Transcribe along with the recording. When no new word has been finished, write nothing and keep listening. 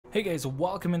Hey guys,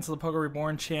 welcome into the Puggo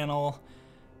Reborn channel.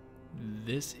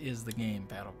 This is the game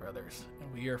Battle Brothers,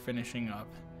 and we are finishing up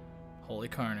Holy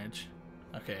Carnage.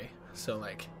 Okay, so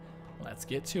let's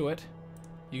get to it.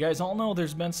 You guys all know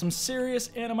there's been some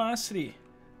serious animosity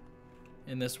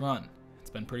in this run. It's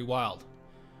been pretty wild.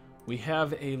 We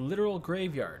have a literal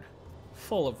graveyard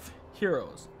full of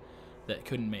heroes that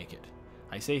couldn't make it.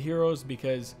 I say heroes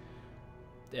because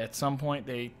at some point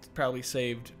they probably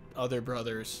saved other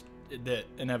brothers that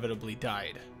inevitably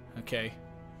died. Okay,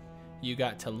 you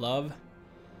got to love,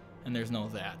 and there's no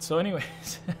that. So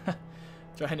anyways,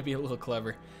 trying to be a little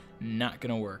clever, not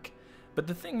gonna work. But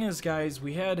the thing is, guys,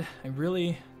 we had a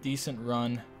really decent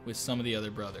run with some of the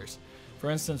other brothers. For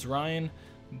instance, Ryan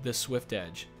the Swift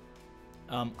Edge.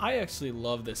 I actually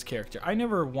love this character. I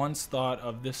never once thought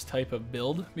of this type of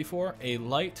build before. A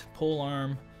light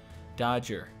polearm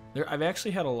dodger. I've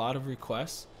actually had a lot of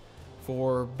requests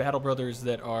for Battle Brothers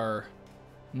that are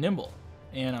nimble,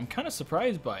 and I'm kind of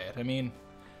surprised by it. I mean,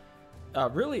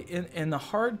 really, in the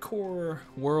hardcore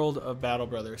world of Battle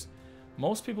Brothers,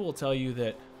 most people will tell you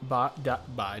that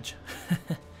Bodge,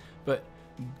 but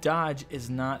dodge is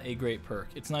not a great perk.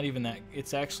 It's not even that.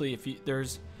 It's actually, if you,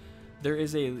 there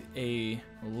is a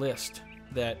list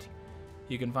that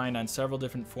you can find on several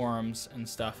different forums and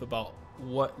stuff about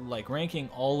what, ranking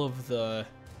all of the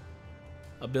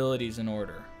abilities in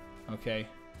order. Okay,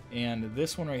 and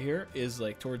this one right here is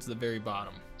towards the very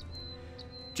bottom,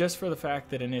 just for the fact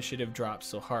that initiative drops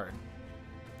so hard.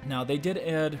 Now, they did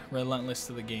add Relentless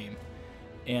to the game,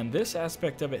 and this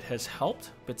aspect of it has helped,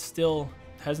 but still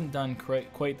hasn't done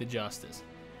quite the justice.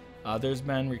 There's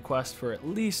been requests for at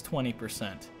least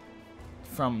 20%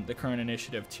 from the current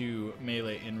initiative to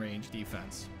melee in range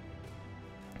defense.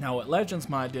 Now, what Legends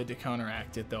Mod did to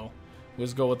counteract it, though,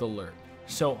 was go with Alert.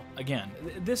 So again,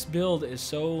 this build is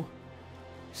so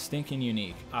stinking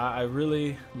unique. I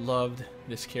really loved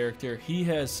this character. He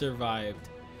has survived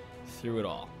through it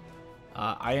all.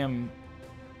 I am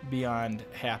beyond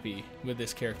happy with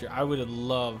this character. I would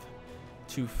love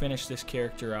to finish this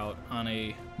character out on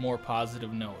a more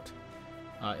positive note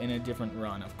in a different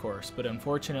run, of course. But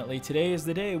unfortunately, today is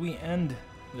the day we end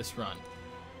this run.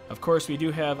 Of course, we do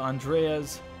have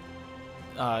Andrea's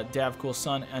Davkul's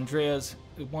son. Andrea's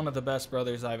one of the best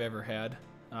brothers I've ever had,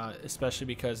 especially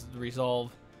because the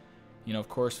resolve, of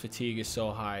course, fatigue is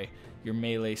so high, your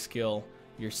melee skill,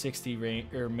 your 60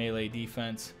 melee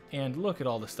defense, and look at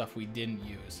all the stuff we didn't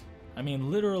use. I mean,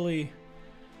 literally,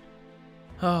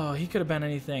 oh, he could have been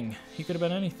anything. He could have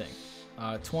been anything.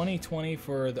 2020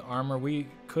 for the armor.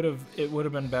 It would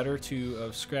have been better to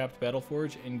have scrapped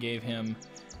Battleforge and gave him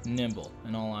Nimble,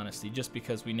 in all honesty, just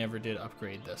because we never did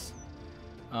upgrade this.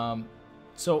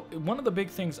 So one of the big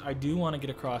things I do want to get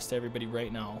across to everybody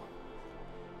right now,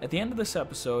 at the end of this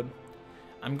episode,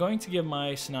 I'm going to give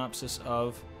my synopsis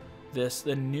of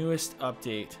the newest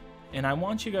update. And I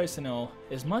want you guys to know,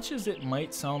 as much as it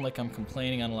might sound like I'm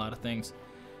complaining on a lot of things,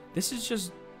 this is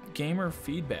just gamer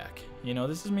feedback.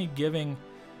 This is me giving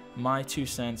my 2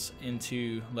 cents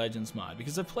into Legends Mod,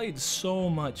 because I've played so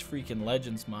much freaking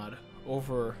Legends Mod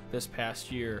over this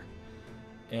past year,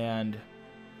 and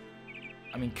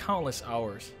I mean, countless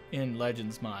hours in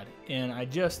Legends Mod, and I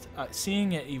just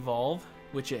seeing it evolve,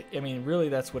 which I mean, really,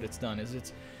 that's what it's done.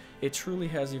 It truly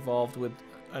has evolved with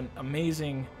an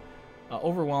amazing,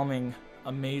 overwhelmingly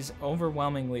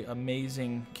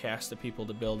amazing cast of people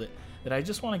to build it. That I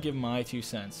just want to give my 2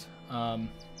 cents, and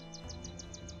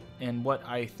what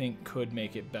I think could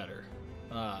make it better,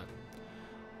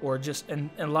 or just and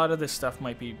a lot of this stuff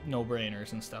might be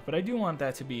no-brainers and stuff, but I do want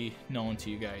that to be known to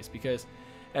you guys, because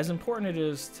as important it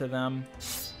is to them,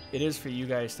 it is for you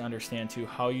guys to understand too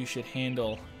how you should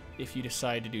handle if you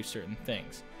decide to do certain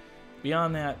things.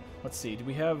 Beyond that, let's see, do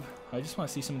we have, I just want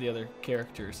to see some of the other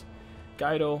characters.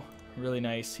 Guido, really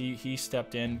nice, he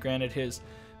stepped in. Granted, his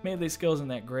melee skill isn't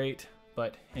that great,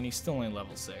 and he's still only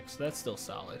level 6, so that's still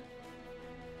solid.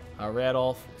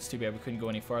 Radolf, it's too bad we couldn't go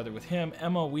any farther with him.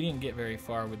 Emma, we didn't get very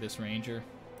far with this ranger.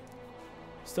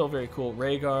 Still very cool.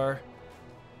 Rhaegar.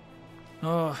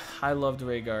 Oh, I loved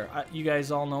Rhaegar. You guys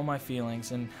all know my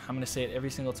feelings, and I'm going to say it every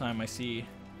single time I see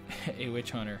a Witch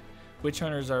Hunter. Witch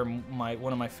Hunters are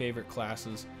one of my favorite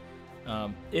classes.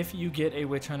 If you get a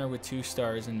Witch Hunter with 2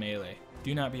 stars in melee,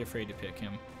 do not be afraid to pick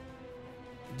him.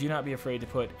 Do not be afraid to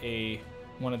put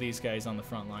one of these guys on the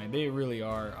front line. They really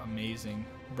are amazing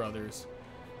brothers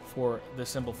for the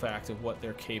simple fact of what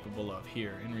they're capable of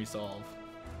here in Resolve.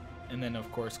 And then,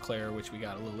 of course, Claire, which we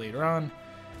got a little later on.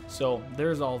 So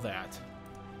there's all that.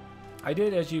 I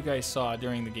did, as you guys saw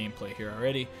during the gameplay here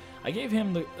already, I gave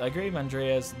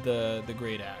Andreas the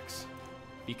Great Axe,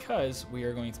 because we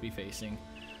are going to be facing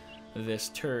this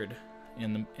turd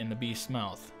in the beast's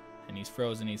mouth, and he's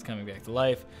frozen. He's coming back to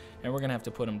life, and we're gonna have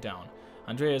to put him down.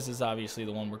 Andreas is obviously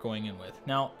the one we're going in with.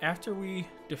 Now, after we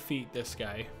defeat this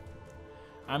guy,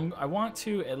 I want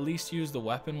to at least use the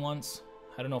weapon once.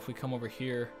 I don't know if we come over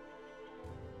here.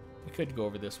 We could go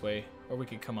over this way, or we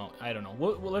could come out. I don't know.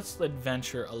 Well, let's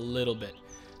adventure a little bit.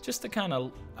 Just to kind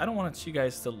of, I don't want you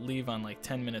guys to leave on like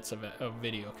 10 minutes of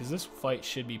video, because this fight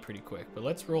should be pretty quick. But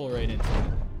let's roll right into it.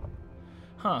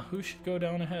 Huh, who should go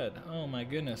down ahead? Oh my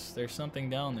goodness, there's something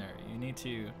down there. You need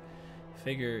to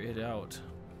figure it out.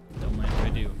 Don't mind if I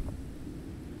do.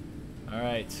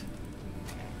 Alright.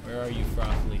 Where are you,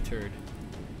 frothly turd?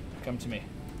 Come to me.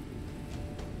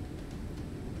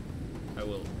 I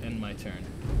will end my turn.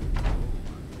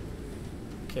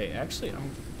 Okay, actually,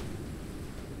 I'm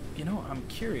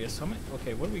curious.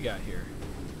 Okay, what do we got here?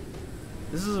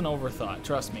 This is an overthought.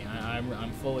 Trust me,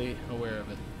 I'm fully aware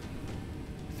of it.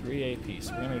 3 AP.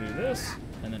 So we're gonna do this,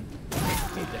 and then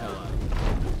beat the hell out of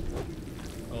it.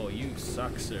 Oh, you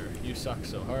suck, sir. You suck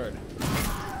so hard.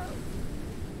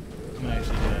 I'm gonna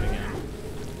actually do that again.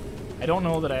 I don't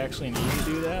know that I actually need to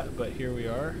do that, but here we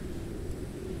are.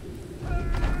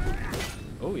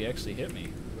 Oh, he actually hit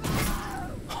me.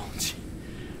 Oh, gee.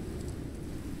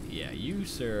 Yeah, you,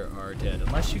 sir, are dead.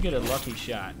 Unless you get a lucky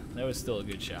shot. That was still a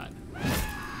good shot.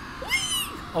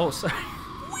 Oh, sorry.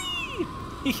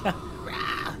 Yeah.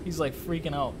 He's like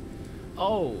freaking out.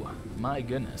 Oh, my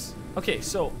goodness. Okay,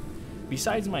 so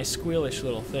besides my squealish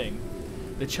little thing,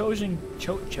 the chosen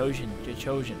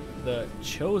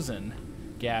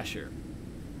gasher.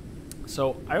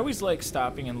 So I always like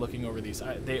stopping and looking over these.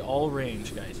 They all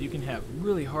range, guys. You can have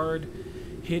really hard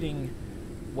hitting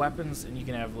weapons, and you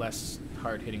can have less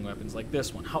hard hitting weapons like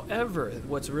this one. However,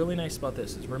 what's really nice about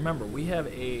this is, remember, we have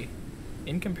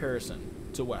in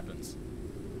comparison to weapons,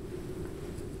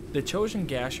 the Chosen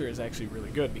Gasher is actually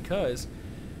really good because,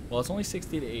 well, it's only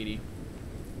 60 to 80.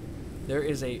 There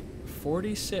is a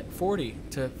 40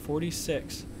 to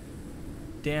 46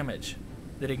 damage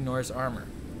that ignores armor.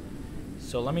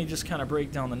 So let me just kind of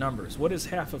break down the numbers. What is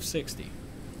half of 60?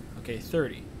 Okay,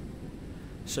 30.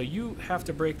 So you have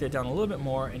to break that down a little bit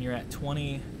more, and you're at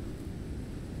 20.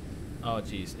 Oh,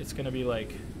 geez. It's going to be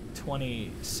like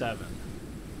 27.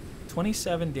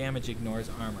 27 damage ignores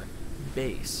armor.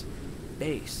 Base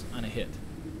on a hit.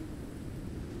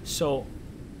 So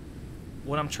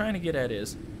what I'm trying to get at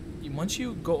is, once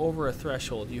you go over a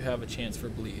threshold, you have a chance for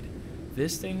bleed.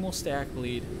 This thing will stack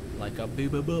bleed like a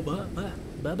beast.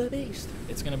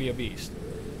 It's going to be a beast.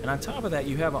 And on top of that,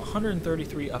 you have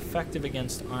 133 effective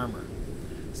against armor.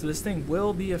 So this thing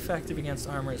will be effective against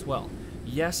armor as well.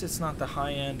 Yes, it's not the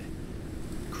high-end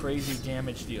crazy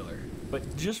damage dealer,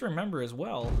 but just remember as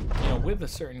well, with a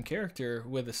certain character,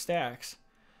 with the stacks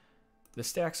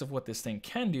of what this thing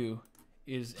can do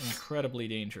is incredibly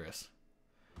dangerous.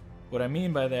 What I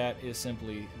mean by that is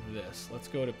simply this. Let's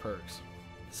go to perks.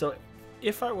 So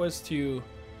if I was to,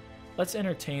 let's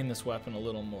entertain this weapon a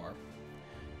little more.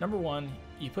 Number one,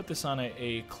 you put this on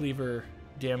a cleaver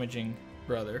damaging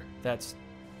brother. That's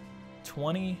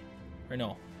 20, or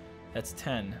no, that's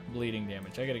 10 bleeding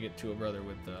damage. I gotta get to a brother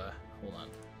with, hold on.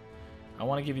 I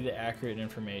want to give you the accurate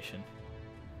information.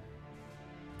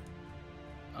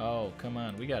 Oh, come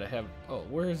on. We gotta have, oh,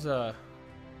 where's,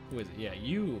 who is it? Yeah,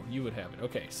 you would have it.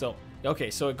 Okay, so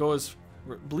it goes,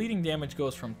 bleeding damage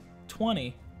goes from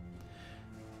 20,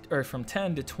 or from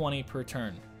 10 to 20 per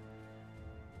turn.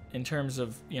 In terms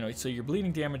of, so you're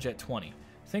bleeding damage at 20.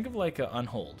 Think of like an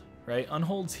unhold, right?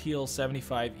 Unholds heal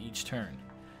 75 each turn.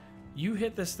 You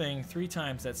hit this thing 3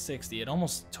 times, that's 60. It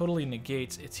almost totally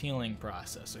negates its healing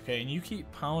process, okay? And you keep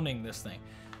pounding this thing.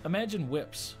 Imagine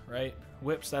whips, right?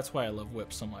 Whips, that's why I love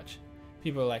whips so much.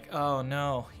 People are like, oh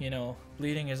no,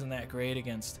 bleeding isn't that great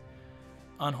against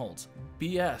unholds.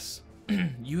 BS.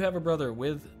 You have a brother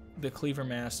with the cleaver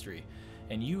mastery,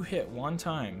 and you hit 1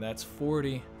 time, that's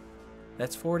 40.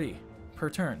 That's 40 per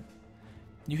turn.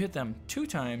 You hit them 2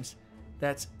 times,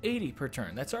 that's 80 per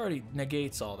turn. That's already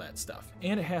negates all that stuff.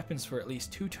 And it happens for at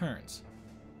least 2 turns.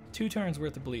 2 turns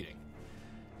worth of bleeding.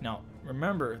 Now,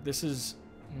 remember, this is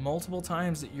multiple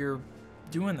times that you're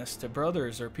doing this to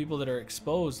brothers or people that are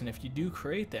exposed, and if you do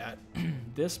create that,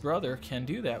 this brother can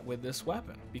do that with this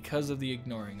weapon because of the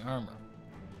ignoring armor.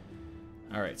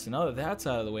 Alright, so now that that's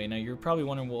out of the way, now you're probably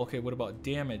wondering, well, okay, what about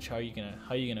damage? How are you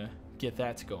gonna get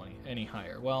that to go any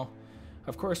higher? Well,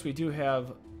 of course we do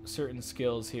have certain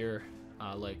skills here,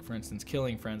 like for instance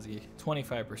Killing Frenzy,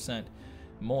 25%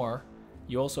 more.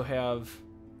 You also have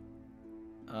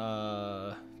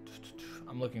I'm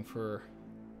looking for,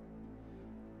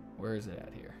 where is it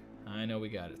at here? I know we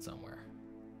got it somewhere.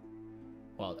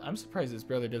 Well, I'm surprised his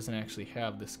brother doesn't actually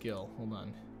have the skill. Hold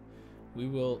on.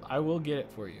 I will get it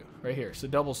for you. Right here. So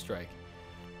double strike.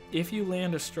 If you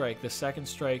land a strike, the second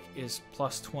strike is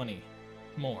plus 20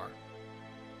 more.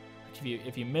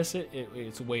 If you miss it,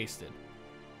 it's wasted.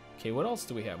 Okay, what else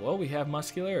do we have? Well, we have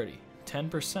muscularity.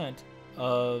 10%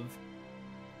 of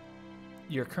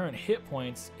your current hit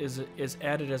points is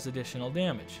added as additional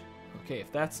damage. Okay,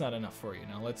 if that's not enough for you,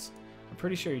 now I'm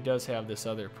pretty sure he does have this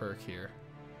other perk here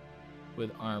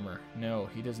with armor. No,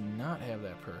 he does not have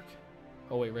that perk.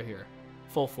 Oh wait, right here.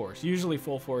 Full force. Usually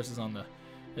full force is on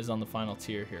the final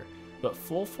tier here. But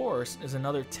full force is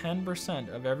another 10%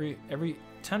 of every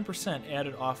 10%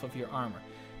 added off of your armor.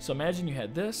 So imagine you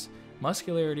had this,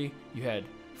 muscularity, you had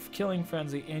killing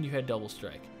frenzy, and you had double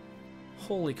strike.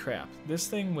 Holy crap. This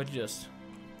thing would just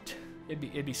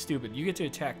it'd be stupid. You get to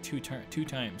attack two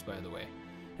times, by the way.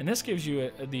 And this gives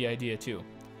you the idea too.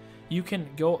 You can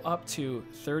go up to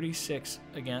 36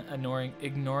 again,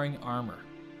 ignoring armor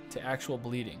to actual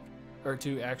bleeding or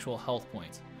to actual health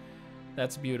points.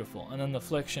 That's beautiful. And then the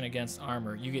affliction against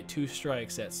armor, you get 2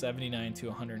 strikes at 79 to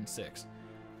 106.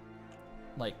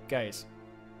 Like, guys,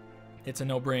 it's a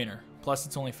no-brainer. Plus,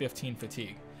 it's only 15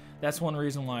 fatigue. That's one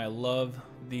reason why I love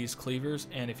these cleavers,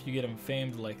 and if you get them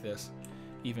famed like this,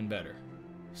 even better.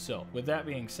 So, with that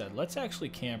being said, let's actually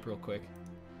camp real quick.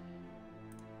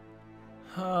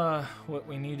 What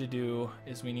we need to do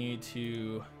is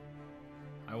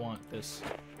I want this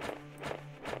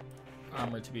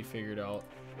armor to be figured out.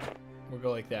 We'll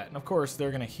go like that, and of course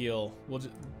they're gonna heal.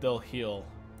 They'll heal.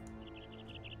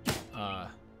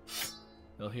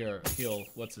 They'll heal.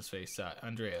 What's his face?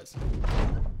 Andreas.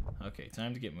 Okay,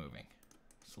 time to get moving.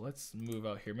 So let's move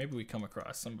out here. Maybe we come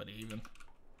across somebody even.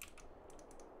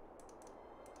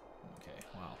 Okay.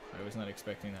 Wow. I was not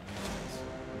expecting that many things.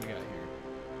 What do we got here?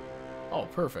 Oh,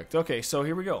 perfect. Okay, so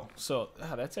here we go. So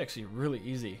that's actually really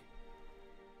easy.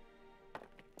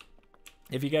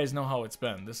 If you guys know how it's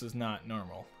been, this is not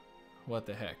normal. What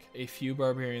the heck? A few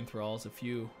barbarian thralls, a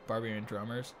few barbarian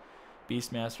drummers,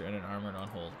 beastmaster, and an armored on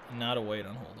hold. Not a weight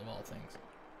on hold of all things.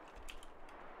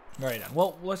 Right on.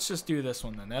 Well, let's just do this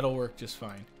one then. That'll work just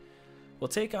fine. We'll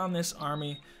take on this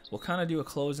army. We'll kind of do a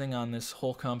closing on this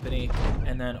whole company,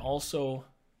 and then also,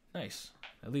 nice.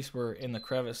 At least we're in the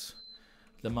crevice,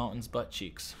 the mountain's butt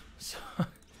cheeks. So,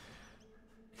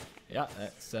 yeah,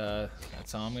 that's how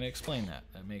I'm gonna explain that.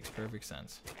 That makes perfect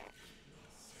sense.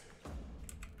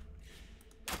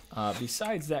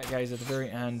 Besides that, guys, at the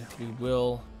very end, we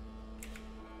will...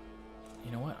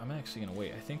 You know what? I'm actually going to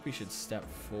wait. I think we should step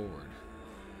forward.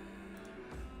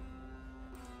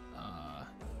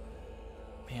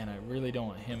 Man, I really don't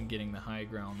want him getting the high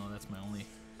ground, though. That's my only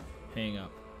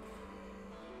hang-up.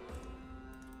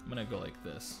 I'm going to go like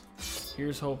this.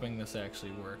 Here's hoping this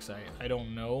actually works. I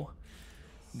don't know,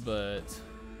 but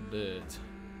I'm going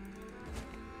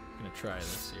to try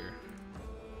this here.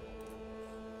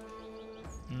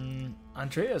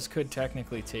 Andreas could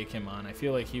technically take him on. I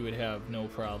feel like he would have no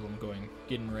problem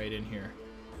getting right in here.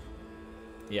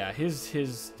 Yeah,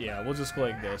 yeah, we'll just go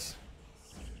like this.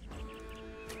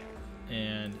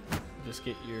 And just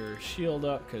get your shield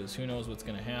up, because who knows what's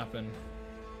going to happen.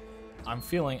 I'm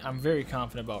very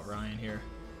confident about Ryan here.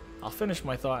 I'll finish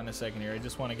my thought in a second here. I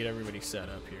just want to get everybody set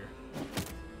up here.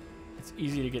 It's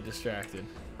easy to get distracted.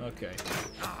 Okay.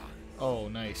 Oh,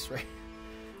 nice, right?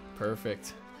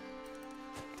 Perfect.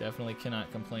 Definitely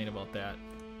cannot complain about that.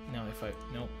 Now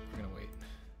nope, we're gonna wait.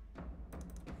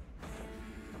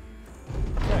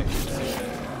 Okay.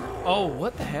 Oh,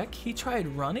 what the heck? He tried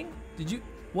running?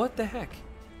 What the heck?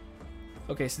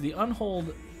 Okay, so the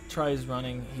unhold tries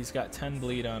running. He's got 10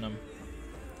 bleed on him.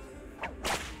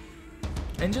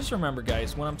 And just remember,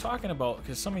 guys, when I'm talking about,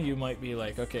 because some of you might be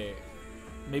like, okay,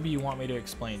 maybe you want me to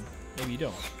explain, maybe you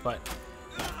don't, but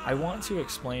I want to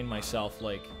explain myself,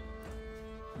 like,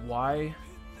 why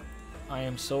I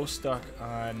am so stuck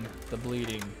on the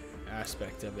bleeding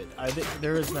aspect of it.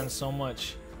 There has been so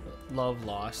much love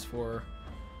lost for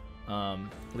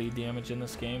bleed damage in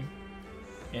this game,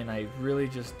 and I really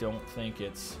just don't think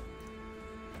it's...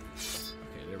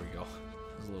 Okay, there we go.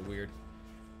 It was a little weird.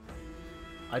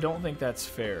 I don't think that's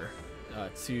fair I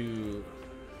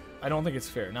don't think it's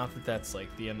fair. Not that that's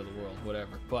like the end of the world,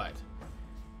 whatever, but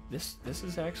this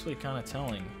is actually kind of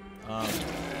telling.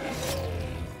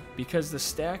 Because the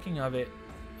stacking of it,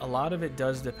 a lot of it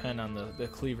does depend on the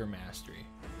cleaver mastery.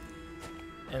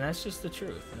 And that's just the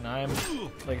truth. And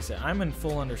like I said, I'm in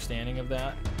full understanding of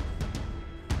that.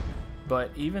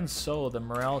 But even so, the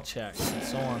morale checks and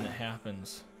so on that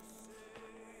happens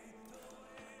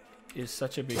is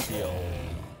such a big deal.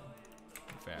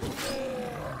 In fact.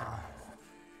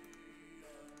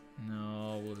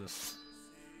 No, we'll just...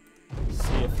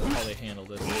 See if how they handle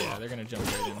this. Yeah, they're gonna jump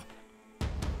right in.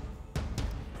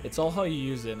 It's all how you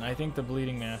use it, and I think the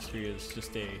Bleeding Mastery is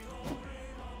just a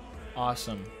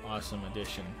awesome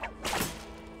addition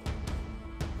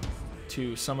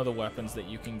to some of the weapons that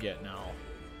you can get now.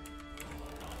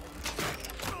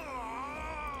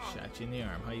 Shot you in the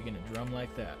arm. How you gonna drum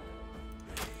like that?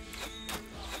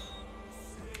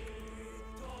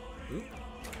 Oop.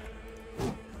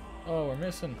 Oh, we're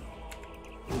missing.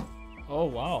 Oh,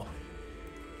 wow.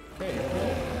 Okay.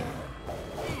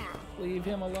 Leave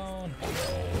him alone.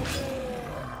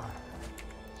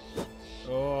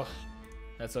 Oh,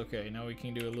 that's okay. Now we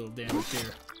can do a little damage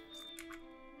here.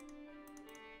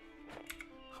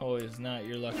 Oh, it's not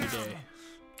your lucky day.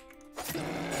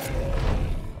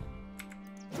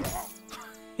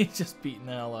 He's just beating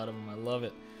the hell out of him. I love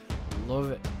it.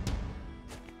 Love it.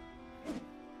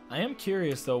 I am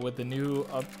curious though with the new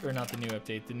not the new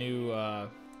update, the new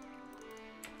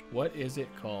what is it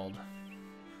called?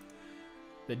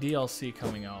 The DLC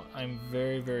coming out. I'm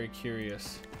very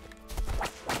curious.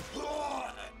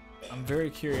 I'm very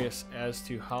curious as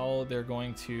to how they're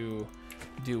going to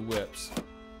do whips.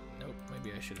 Nope,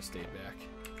 maybe I should have stayed back.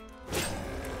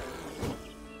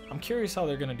 I'm curious how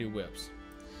they're going to do whips.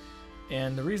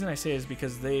 And the reason I say is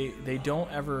because they don't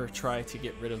ever try to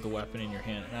get rid of the weapon in your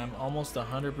hand. And I'm almost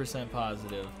 100%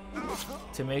 positive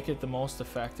to make it the most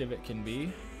effective it can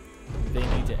be, they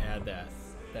need to add that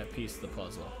piece of the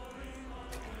puzzle.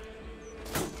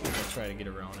 I'll try to get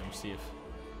around him, see if...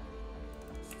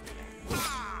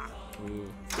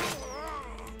 Ooh.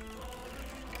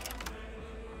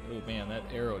 Oh man, that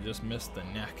arrow just missed the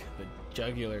neck, the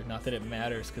jugular. Not that it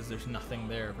matters because there's nothing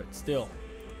there, but still.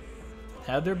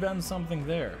 Had there been something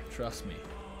there, trust me,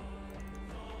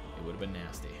 it would have been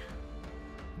nasty.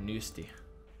 Noosty.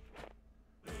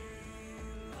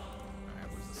 Alright,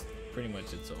 pretty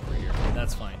much it's over here.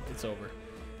 That's fine, it's over.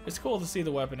 It's cool to see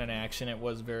the weapon in action. It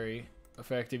was very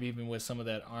effective even with some of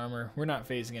that armor. We're not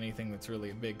facing anything that's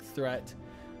really a big threat.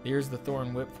 Here's the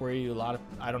Thorn Whip for you. I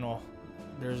don't know,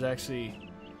 there's actually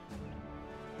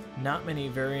not many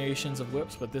variations of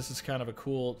whips, but this is kind of a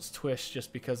cool twist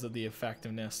just because of the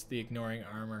effectiveness, the ignoring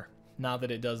armor. Not that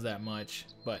it does that much,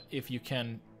 but if you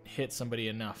can hit somebody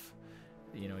enough,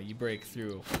 you know, you break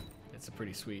through. It's a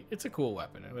pretty sweet, it's a cool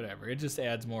weapon, whatever. It just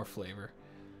adds more flavor.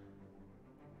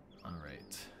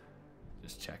 Alright,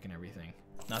 just checking everything.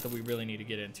 Not that we really need to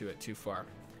get into it too far.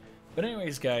 But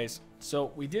anyways, guys,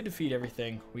 so we did defeat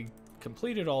everything. We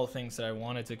completed all the things that I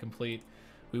wanted to complete.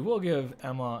 We will give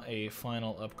Emma a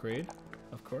final upgrade,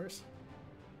 of course.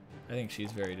 I think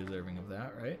she's very deserving of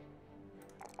that, right?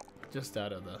 Just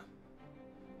out of the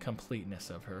completeness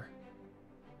of her.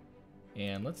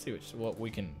 And let's see what we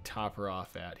can top her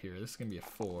off at here. This is going to be a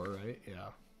 4, right?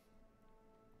 Yeah.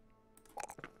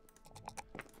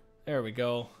 There we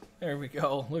go. There we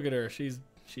go. Look at her. She's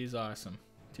awesome.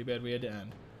 Too bad we had to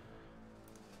end.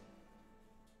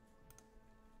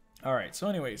 Alright, so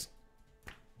anyways,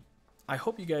 I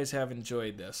hope you guys have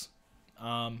enjoyed this.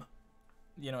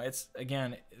 You know, it's,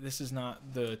 again, this is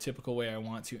not the typical way I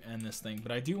want to end this thing,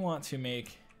 but I do want to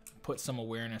put some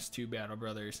awareness to Battle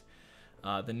Brothers,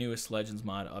 the newest Legends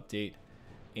mod update,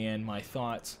 and my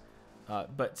thoughts.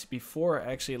 But before,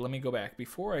 actually, let me go back.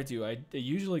 Before I do, I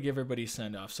usually give everybody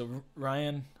send off. So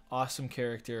Ryan, awesome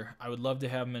character. I would love to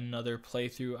have him in another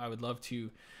playthrough. I would love to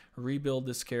rebuild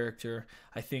this character.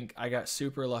 I think I got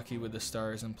super lucky with the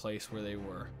stars in place where they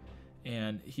were,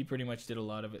 and he pretty much did a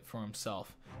lot of it for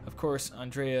himself. Of course,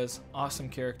 Andrea's awesome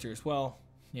character as well.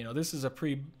 You know, this is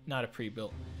not a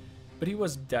pre-built, but he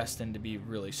was destined to be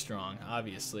really strong,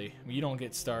 obviously. I mean, you don't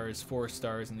get 4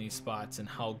 stars in these spots and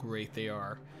how great they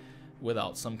are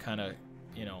without some kind of,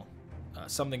 you know,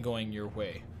 something going your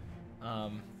way.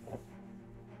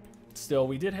 Still,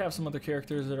 we did have some other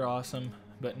characters that are awesome,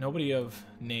 but nobody of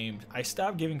named. I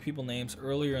stopped giving people names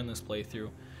earlier in this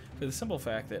playthrough for the simple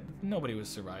fact that nobody was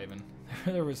surviving.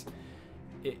 There was,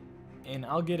 and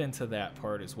I'll get into that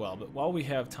part as well. But while we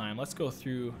have time, let's go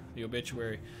through the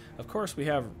obituary. Of course, we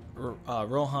have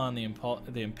Rohan the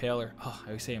Impaler. Oh, I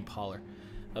always say Impaler,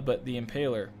 but the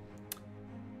Impaler.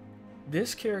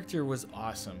 This character was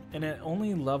awesome, and at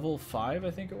only level 5,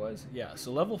 I think it was. Yeah,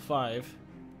 so level 5,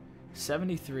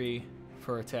 73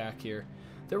 for attack here.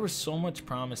 There was so much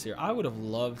promise here. I would have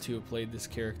loved to have played this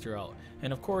character out,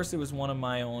 and of course, it was one of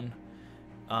my own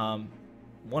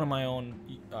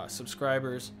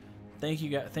subscribers. Thank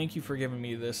you for giving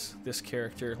me this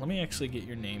character. Let me actually get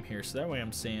your name here, so that way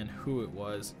I'm saying who it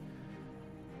was.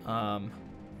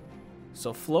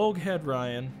 So Flog had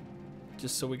Ryan,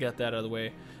 just so we got that out of the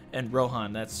way. And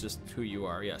Rohan, that's just who you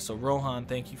are. Yeah, so Rohan,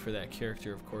 thank you for that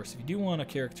character, of course. If you do want a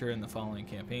character in the following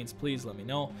campaigns, please let me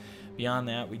know. Beyond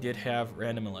that, we did have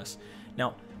Randomless.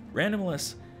 Now,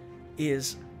 Randomless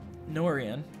is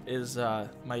Norian, is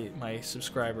my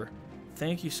subscriber.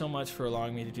 Thank you so much for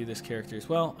allowing me to do this character as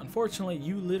well. Unfortunately,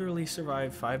 you literally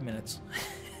survived 5 minutes.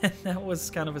 And that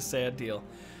was kind of a sad deal.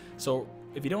 So,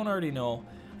 if you don't already know,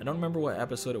 I don't remember what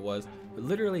episode it was, but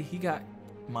literally he got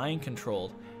mind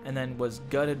controlled and then was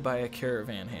gutted by a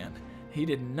caravan hand. He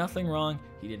did nothing wrong.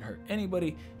 He didn't hurt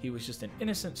anybody. He was just an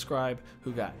innocent scribe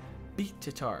who got beat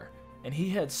to tar. And he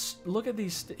had, look at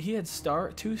these, he had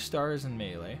 2 stars in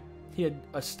melee. He had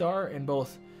a star in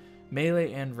both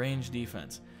melee and range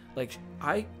defense. Like,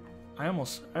 I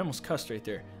almost cussed right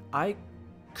there. I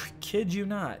kid you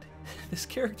not. This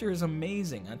character is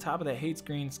amazing. On top of that, hates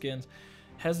green skins,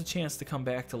 has a chance to come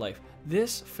back to life.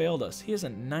 This failed us. He has a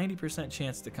 90%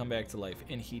 chance to come back to life,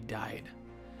 and he died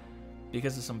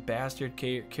because of some bastard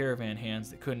caravan hands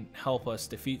that couldn't help us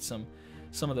defeat some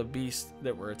of the beasts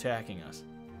that were attacking us.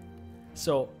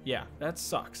 So yeah, that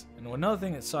sucks. And another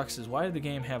thing that sucks is, why did the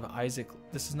game have Isaac?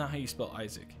 This is not how you spell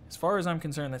Isaac. As far as I'm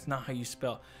concerned, that's not how you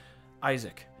spell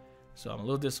Isaac. So I'm a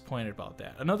little disappointed about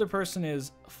that. Another person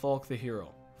is Falk the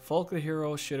Hero. Falk the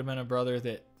Hero should have been a brother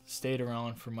that stayed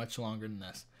around for much longer than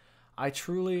this. I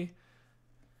truly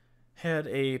had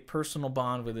a personal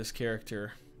bond with this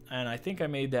character, and I think I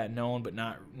made that known, but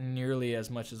not nearly as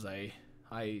much as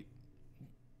I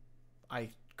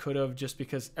could have, just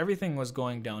because everything was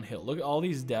going downhill. Look at all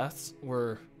these deaths.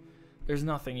 There's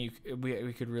nothing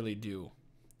we could really do.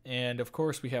 And of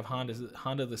course we have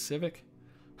Honda the Civic.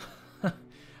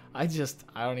 I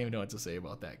don't even know what to say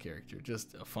about that character.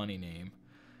 Just a funny name.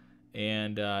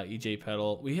 And EJ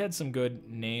Petal. We had some good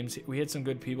names. We had some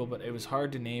good people, but it was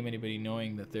hard to name anybody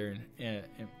knowing that their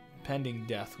impending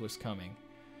death was coming.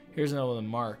 Here's another one,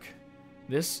 Mark.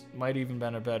 This might even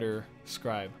been a better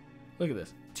scribe. Look at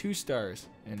this. 2 stars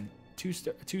and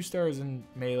 2 stars in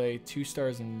melee, 2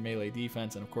 stars in melee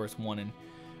defense, and of course 1 in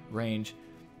range.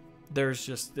 This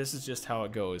is just how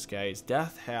it goes, guys.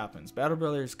 Death happens. Battle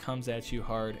Brothers comes at you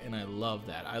hard, and I love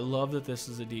that. I love that this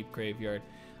is a deep graveyard.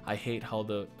 I hate how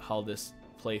this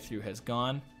playthrough has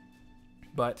gone,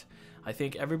 but I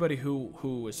think everybody who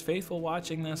was faithful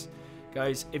watching this,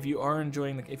 guys, if you have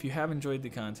enjoyed the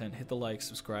content, hit the like,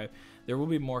 subscribe. There will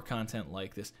be more content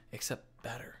like this, except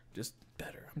better, just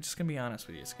better. I'm just gonna be honest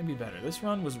with you. It's gonna be better. This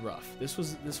run was rough. This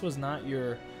was not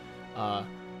your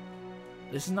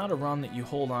this is not a run that you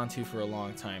hold on to for a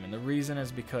long time, and the reason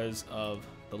is because of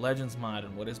the Legends mod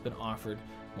and what has been offered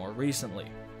more recently.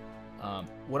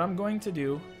 What I'm going to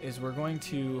do is we're going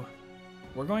to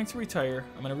retire.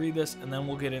 I'm going to read this, and then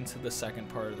we'll get into the second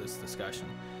part of this discussion.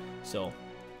 So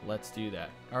let's do that.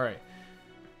 All right.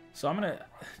 So I'm going to,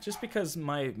 just because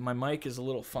my mic is a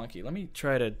little funky, let me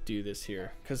try to do this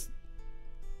here, because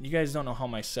you guys don't know how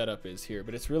my setup is here,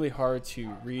 but it's really hard to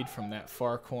read from that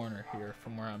far corner here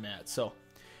from where I'm at. So,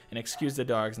 and excuse the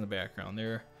dogs in the background.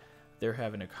 They're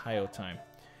having a high time.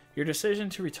 Your decision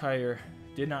to retire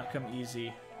did not come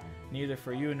easy, neither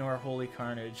for you nor Holy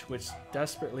Carnage, which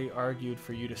desperately argued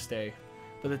for you to stay.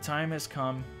 But the time has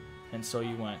come, and so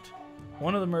you went.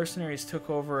 One of the mercenaries took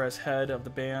over as head of the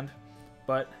band,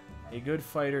 but a good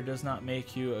fighter does not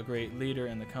make you a great leader,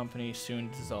 and the company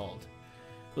soon dissolved.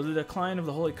 With the decline of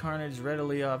the Holy Carnage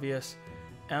readily obvious,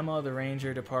 Emma the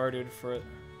Ranger departed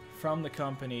from the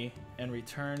company and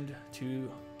returned to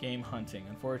game hunting.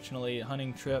 Unfortunately, a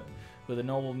hunting trip with the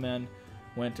noblemen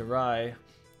went awry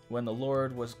when the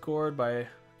Lord was gored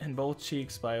in both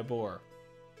cheeks by a boar.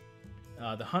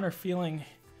 The hunter, feeling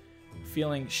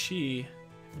she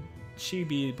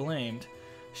be blamed,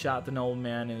 shot the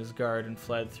nobleman in his guard and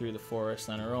fled through the forest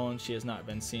on her own. She has not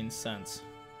been seen since.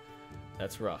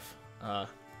 That's rough.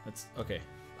 That's okay.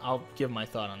 I'll give my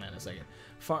thought on that in a second.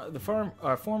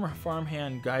 Former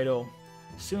farmhand Guido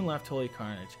soon left Holy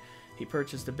Carnage. He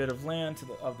purchased a bit of land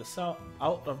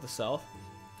out of the south,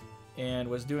 and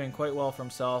was doing quite well for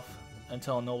himself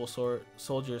until noble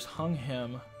soldiers hung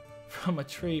him from a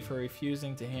tree for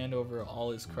refusing to hand over all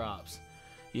his crops.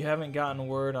 You haven't gotten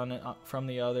word on it from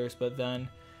the others, but then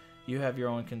you have your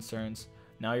own concerns.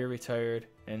 Now you're retired,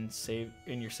 and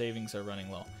your savings are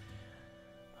running low.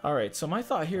 All right, so my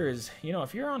thought here is,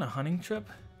 if you're on a hunting trip,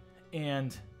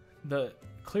 and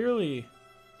clearly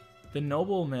the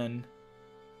nobleman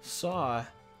saw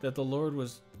that the Lord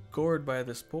was gored by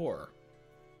this boar,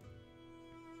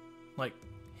 like,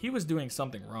 he was doing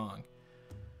something wrong.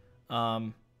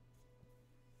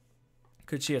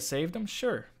 Could she have saved him?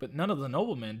 Sure, but none of the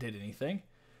noblemen did anything.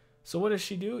 So what does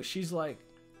she do? She's like,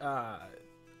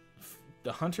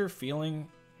 the hunter feeling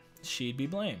she'd be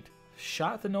blamed.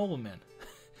 Shot the nobleman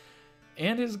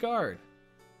and his guard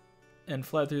and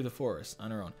fled through the forest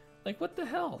on her own. Like, what the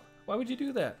hell? Why would you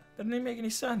do that? That didn't even make any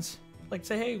sense. Like,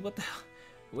 say, hey, what the hell?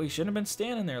 Well, you shouldn't have been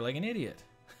standing there like an idiot.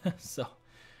 So,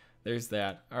 there's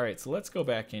that. All right, so let's go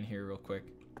back in here real quick.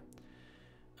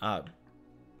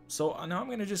 So now I'm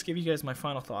going to just give you guys my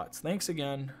final thoughts. Thanks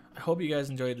again. I hope you guys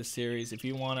enjoyed the series. If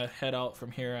you want to head out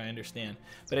from here, I understand.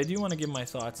 But I do want to give my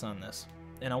thoughts on this.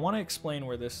 And I want to explain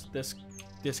where this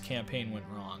campaign went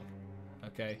wrong.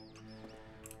 Okay?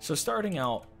 So starting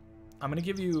out, I'm going to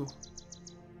give you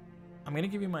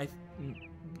my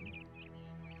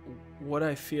what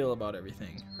I feel about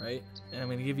everything, right? And I'm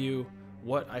going to give you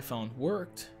what I found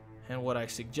worked and what I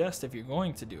suggest if you're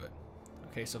going to do it.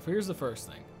 Okay, so here's the first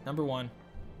thing. Number one,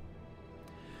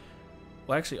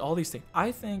 well, actually, all these things.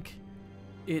 I think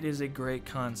it is a great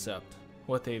concept,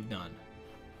 what they've done.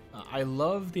 I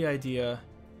love the idea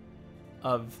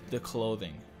of the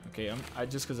clothing. Okay,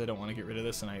 just because I don't want to get rid of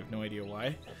this and I have no idea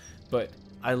why. But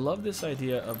I love this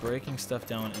idea of breaking stuff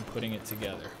down and putting it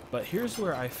together. But here's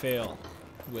where I fail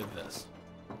with this.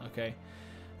 Okay,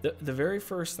 the very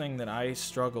first thing that I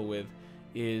struggle with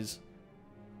is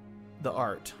the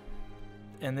art.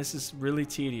 And this is really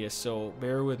tedious, so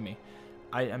bear with me.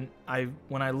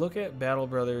 When I look at Battle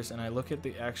Brothers and I look at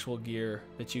the actual gear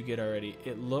that you get already,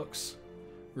 it looks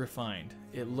refined.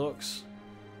 It looks.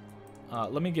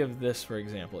 Let me give this for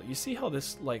example. You see how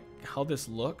this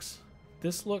looks?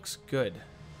 This looks good.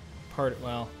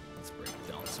 Well, let's break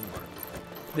it down some more.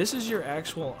 This is your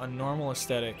actual a normal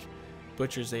aesthetic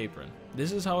butcher's apron.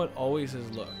 This is how it always has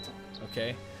looked.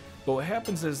 Okay. But what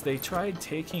happens is they took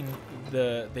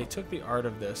the art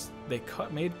of this, they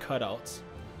made cutouts,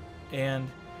 and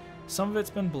some of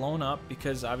it's been blown up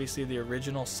because obviously the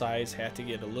original size had to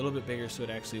get a little bit bigger so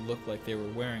it actually looked like they were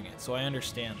wearing it. So I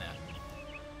understand that.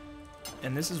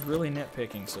 And this is really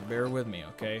nitpicking, so bear with me,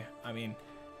 okay? I mean,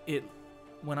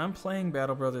 when I'm playing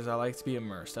Battle Brothers, I like to be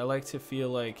immersed. I like to feel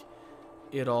like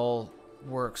it all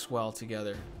works well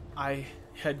together. I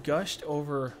had gushed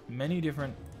over many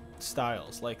different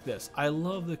styles like this. I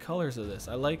love the colors of this.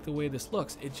 I like the way this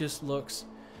looks. It just looks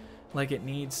like it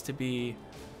needs to be,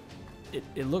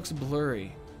 it looks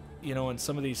blurry, you know, in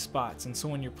some of these spots. And so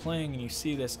when you're playing and you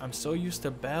see this, I'm so used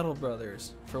to Battle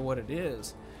Brothers for what it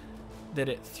is that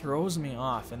it throws me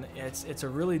off. And it's a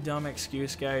really dumb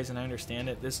excuse, guys, and I understand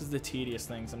it. This is the tedious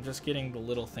things. I'm just getting the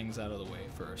little things out of the way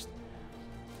first.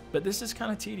 But this is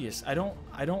kind of tedious. I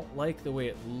don't like the way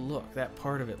it that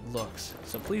part of it looks.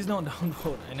 So please don't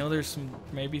downvote. I know there's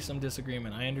maybe some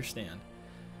disagreement. I understand.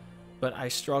 But I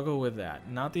struggle with that.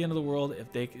 Not the end of the world.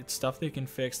 If it's stuff they can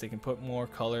fix, they can put more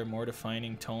color, more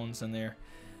defining tones in there.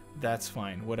 That's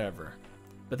fine, whatever.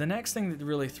 But the next thing that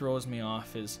really throws me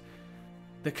off is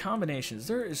the combinations.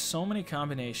 There is so many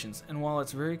combinations, and while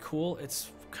it's very cool,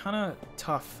 it's kind of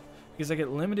tough because I get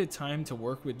limited time to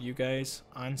work with you guys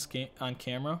on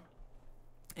camera.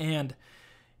 And,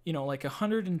 you know, like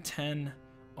 110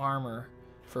 armor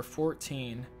for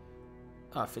 14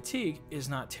 fatigue is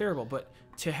not terrible, but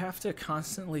to have to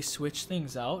constantly switch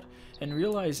things out and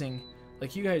realizing,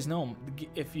 like you guys know,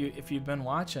 if you've been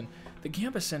watching, the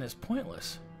Gambeson is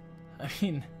pointless. I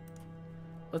mean,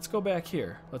 let's go back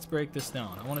here. Let's break this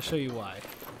down. I want to show you why.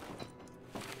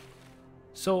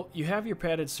 So you have your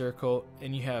padded surcoat,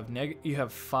 and you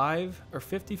have 5 or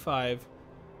 55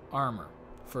 armor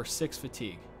for 6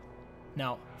 fatigue.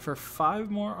 Now, for 5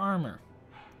 more armor,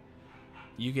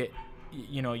 you get,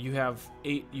 you know, you have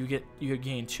 8. You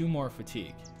gain 2 more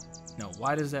fatigue. Now,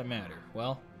 why does that matter?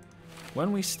 Well,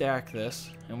 when we stack this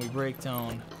and we break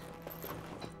down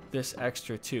this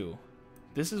extra 2,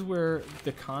 this is where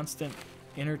the constant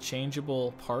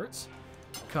interchangeable parts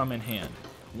come in hand.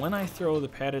 When I throw the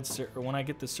when I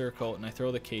get the surcoat and I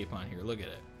throw the cape on here, look at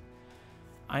it.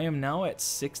 I am now at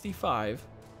 65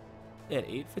 at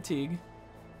 8 fatigue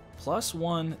plus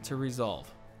 1 to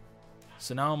resolve.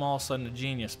 So now I'm all of a sudden a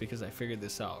genius because I figured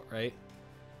this out, right?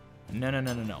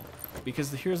 No.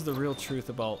 Because here's the real truth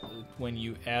about when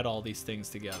you add all these things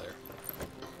together.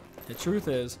 The truth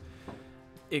is,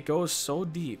 it goes so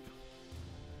deep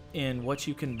in what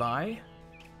you can buy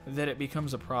that it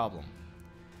becomes a problem.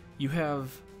 You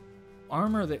have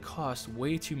armor that costs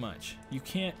way too much. You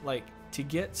can't, like, to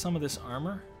get some of this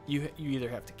armor, you either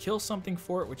have to kill something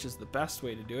for it, which is the best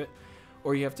way to do it,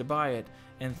 or you have to buy it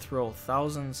and throw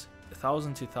thousands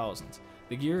to thousands.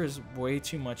 The gear is way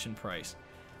too much in price.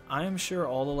 I am sure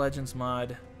all the Legends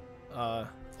mod,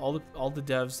 all the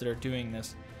devs that are doing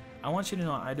this, I want you to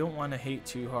know I don't want to hate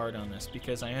too hard on this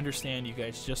because I understand you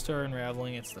guys just are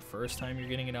unraveling. It's the first time you're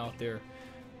getting it out there.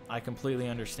 I completely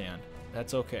understand.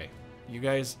 That's okay. You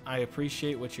guys, I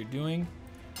appreciate what you're doing.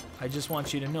 I just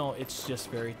want you to know it's just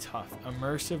very tough.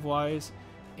 Immersive wise,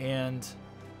 and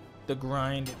the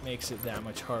grind makes it that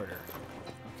much harder.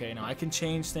 Okay, now I can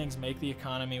change things, make the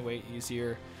economy way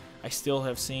easier. I still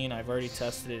have seen, I've already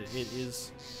tested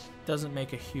it, doesn't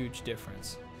make a huge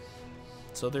difference.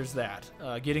 So there's that.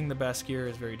 Getting the best gear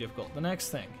is very difficult. The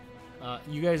next thing,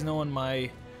 you guys know in my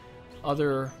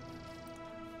other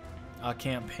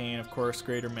campaign, of course,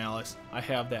 Greater Malice, I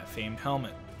have that famed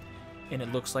helmet, and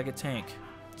it looks like a tank.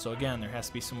 So again, there has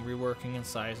to be some reworking in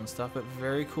size and stuff, but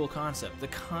very cool concept. The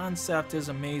concept is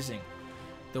amazing.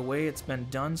 The way it's been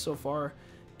done so far,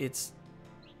 it's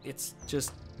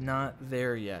just not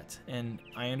there yet, and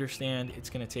I understand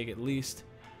it's going to take at least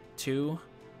 2.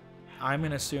 I'm going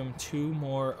to assume 2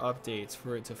 more updates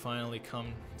for it to finally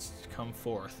come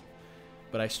forth.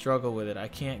 But I struggle with it. I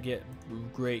can't get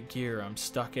great gear. I'm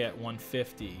stuck at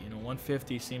 150. You know,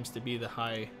 150 seems to be the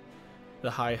high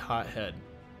hothead.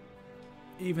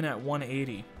 Even at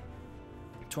 180,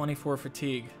 24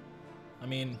 fatigue. I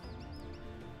mean,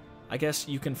 I guess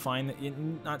you can find that.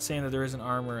 Not saying that there isn't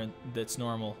armor that's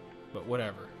normal, but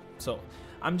whatever. So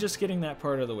I'm just getting that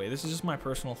part of the way. This is just my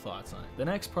personal thoughts on it. The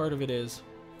next part of it is,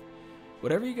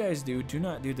 whatever you guys do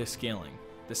not do the scaling.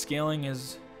 The scaling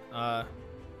is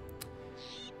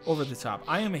over the top.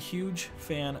 I am a huge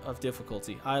fan of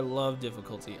difficulty. I love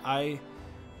difficulty. I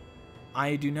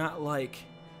do not like,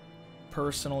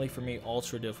 personally for me,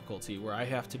 ultra difficulty, where I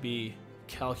have to be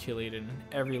calculated in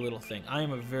every little thing. I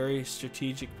am a very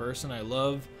strategic person. I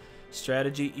love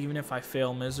strategy. Even if I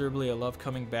fail miserably, I love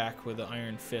coming back with an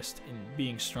iron fist and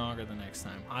being stronger the next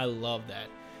time. I love that.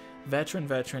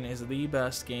 Veteran is the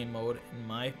best game mode in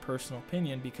my personal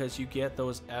opinion, because you get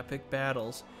those epic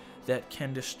battles that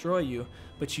can destroy you,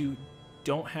 but you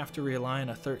don't have to rely on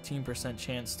a 13%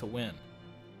 chance to win.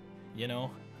 You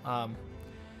know,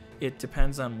 it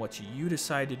depends on what you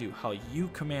decide to do, how you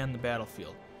command the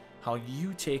battlefield, how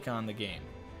you take on the game.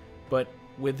 But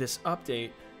with this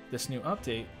update, this new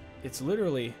update, it's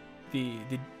literally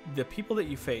the people that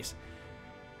you face.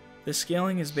 The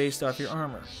scaling is based off your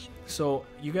armor. So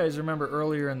you guys remember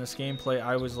earlier in this gameplay,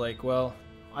 I was like, well,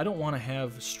 I don't want to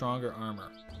have stronger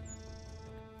armor.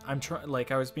 I'm trying,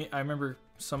 like, I remember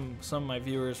some of my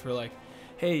viewers were like,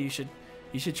 hey, you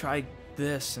should try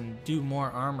this and do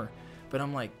more armor. But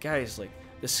I'm like, guys, like,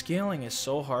 the scaling is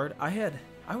so hard. I had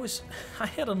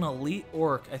an elite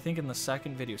orc, I think in the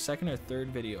second or third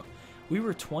video. We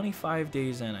were 25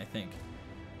 days in, I think.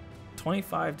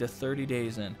 25 to 30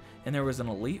 days in, and there was an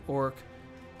elite orc,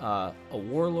 a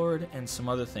warlord, and some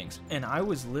other things. And I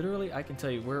was literally, I can tell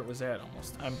you where it was at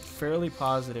almost. I'm fairly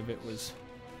positive it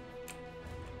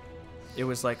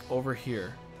was like over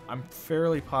here. I'm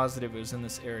fairly positive it was in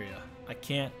this area.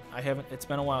 It's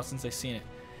been a while since I've seen it.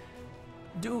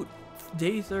 Dude,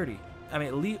 day 30. I mean,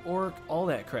 elite orc, all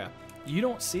that crap. You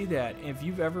don't see that if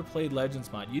you've ever played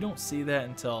Legends mod. You don't see that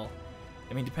until,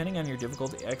 I mean, depending on your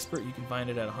difficulty, expert, you can find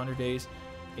it at 100 days.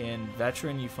 In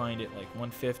veteran, you find it like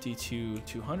 150 to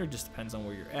 200, just depends on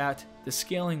where you're at. The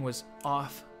scaling was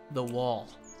off the wall.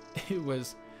 It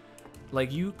was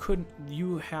like you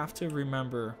have to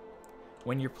remember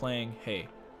when you're playing, hey,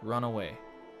 run away.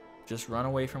 Just run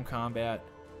away from combat.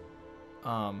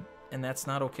 And that's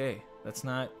not okay.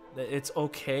 It's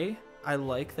okay. I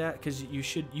like that, because you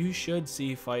should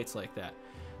see fights like that.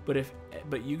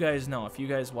 But you guys know, if you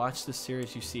guys watch this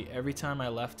series, you see every time I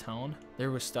left town,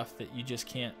 there was stuff that you just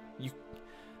can't,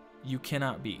 you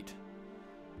cannot beat.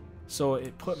 So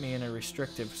it put me in a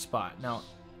restrictive spot. Now,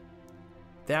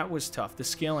 that was tough. The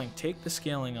scaling, take the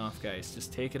scaling off, guys.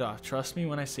 Just take it off. Trust me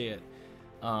when I say it.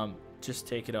 Just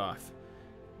take it off.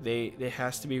 It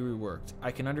has to be reworked. I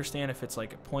can understand if it's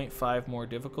like a 0.5 more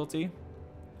difficulty,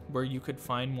 where you could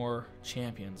find more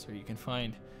champions, or you can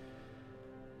find,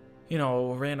 you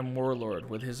know, a random warlord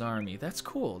with his army. That's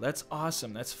cool. That's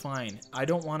awesome. That's fine. I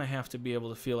don't want to have to be able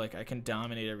to feel like I can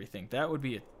dominate everything. That would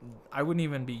be I wouldn't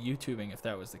even be YouTubing if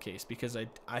that was the case, because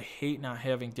I hate not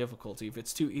having difficulty. If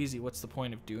it's too easy, what's the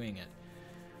point of doing it?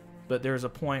 But there's a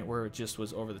point where it just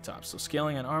was over the top. So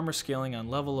scaling on armor, scaling on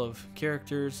level of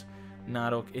characters,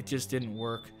 not okay. It just didn't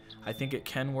work. I think it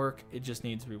can work. It just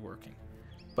needs reworking.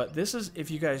 But this is,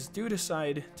 if you guys do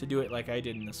decide to do it like I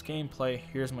did in this gameplay,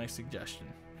 here's my suggestion.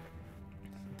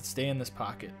 Stay in this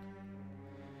pocket.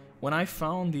 When I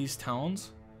found these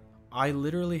towns, I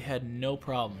literally had no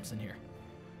problems in here.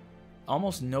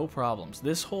 Almost no problems.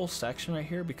 This whole section right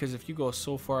here, because if you go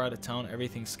so far out of town,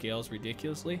 everything scales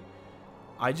ridiculously.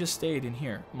 I just stayed in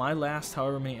here. My last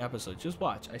however many episodes, just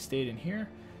watch. I stayed in here,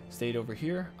 stayed over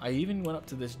here. I even went up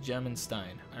to this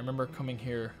Gemenstein. I remember coming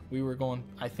here. We were going,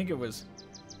 I think it was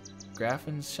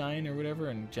Grafenstein or whatever,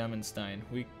 and Gemmenstein.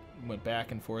 We went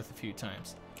back and forth a few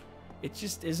times. It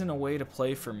just isn't a way to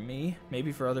play for me.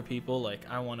 Maybe for other people, like,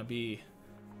 I want to be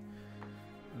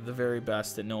the very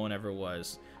best that no one ever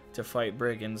was, to fight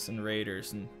brigands and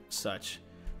raiders and such.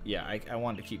 Yeah, I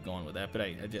wanted to keep going with that, but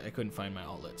I couldn't find my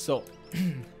outlet. So,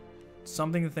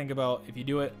 something to think about. If you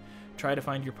do it, try to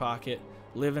find your pocket.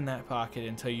 Live in that pocket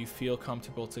until you feel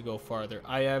comfortable to go farther.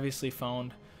 I obviously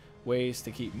found ways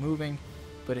to keep moving,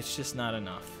 but it's just not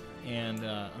enough. And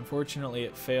unfortunately,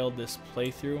 it failed this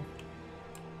playthrough.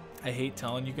 I hate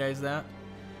telling you guys that,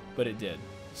 but it did.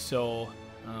 So,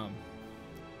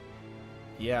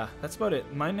 yeah, that's about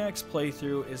it. My next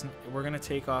playthrough is we're going to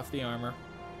take off the armor.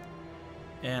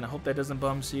 And I hope that doesn't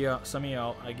bum some of you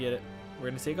out. I get it. We're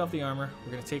going to take off the armor.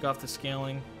 We're going to take off the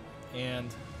scaling.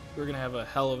 And we're going to have a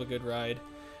hell of a good ride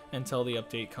until the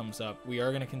update comes up. We are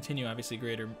going to continue, obviously,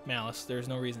 Greater Malice. There's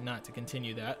no reason not to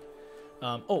continue that.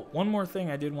 Oh, one more thing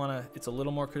I did want to, it's a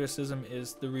little more criticism,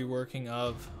 is the reworking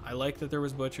of, I like that there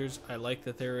was butchers. I like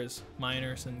that there is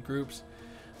miners and groups.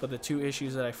 But the two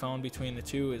issues that I found between the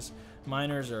two is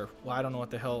miners are, well, I don't know what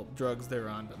the hell drugs they're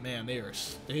on, but man, they are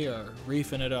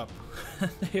reefing it up.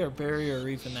 They are barrier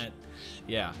reefing that,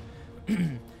 yeah.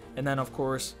 And then of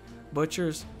course,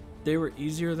 butchers, they were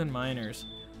easier than miners,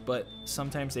 but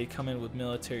sometimes they come in with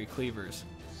military cleavers,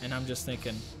 and I'm just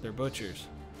thinking, they're butchers.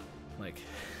 Like,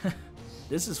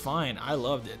 this is fine. I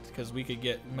loved it because we could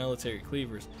get military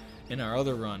cleavers in our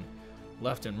other run,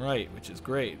 left and right, which is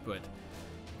great, but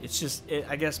it's just,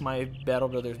 I guess my Battle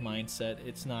Brothers mindset,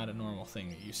 it's not a normal thing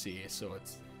that you see, so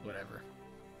it's whatever.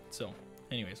 So,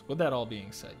 anyways, with that all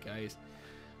being said, guys,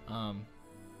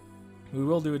 we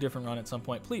will do a different run at some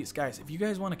point. Please, guys, if you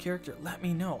guys want a character, let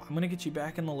me know. I'm going to get you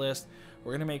back in the list.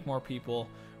 We're going to make more people.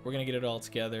 We're going to get it all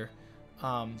together.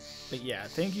 But yeah,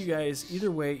 thank you guys.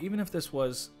 Either way, even if this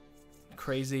was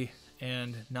crazy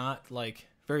and not, like,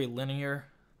 very linear,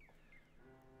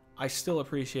 I still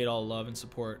appreciate all the love and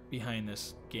support behind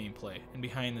this gameplay and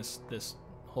behind this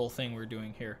whole thing we're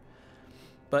doing here.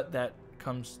 But that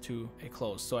comes to a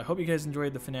close. So I hope you guys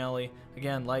enjoyed the finale.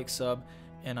 Again, like, sub,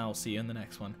 and I'll see you in the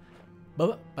next one.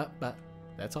 Bye.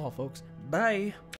 That's all, folks. Bye.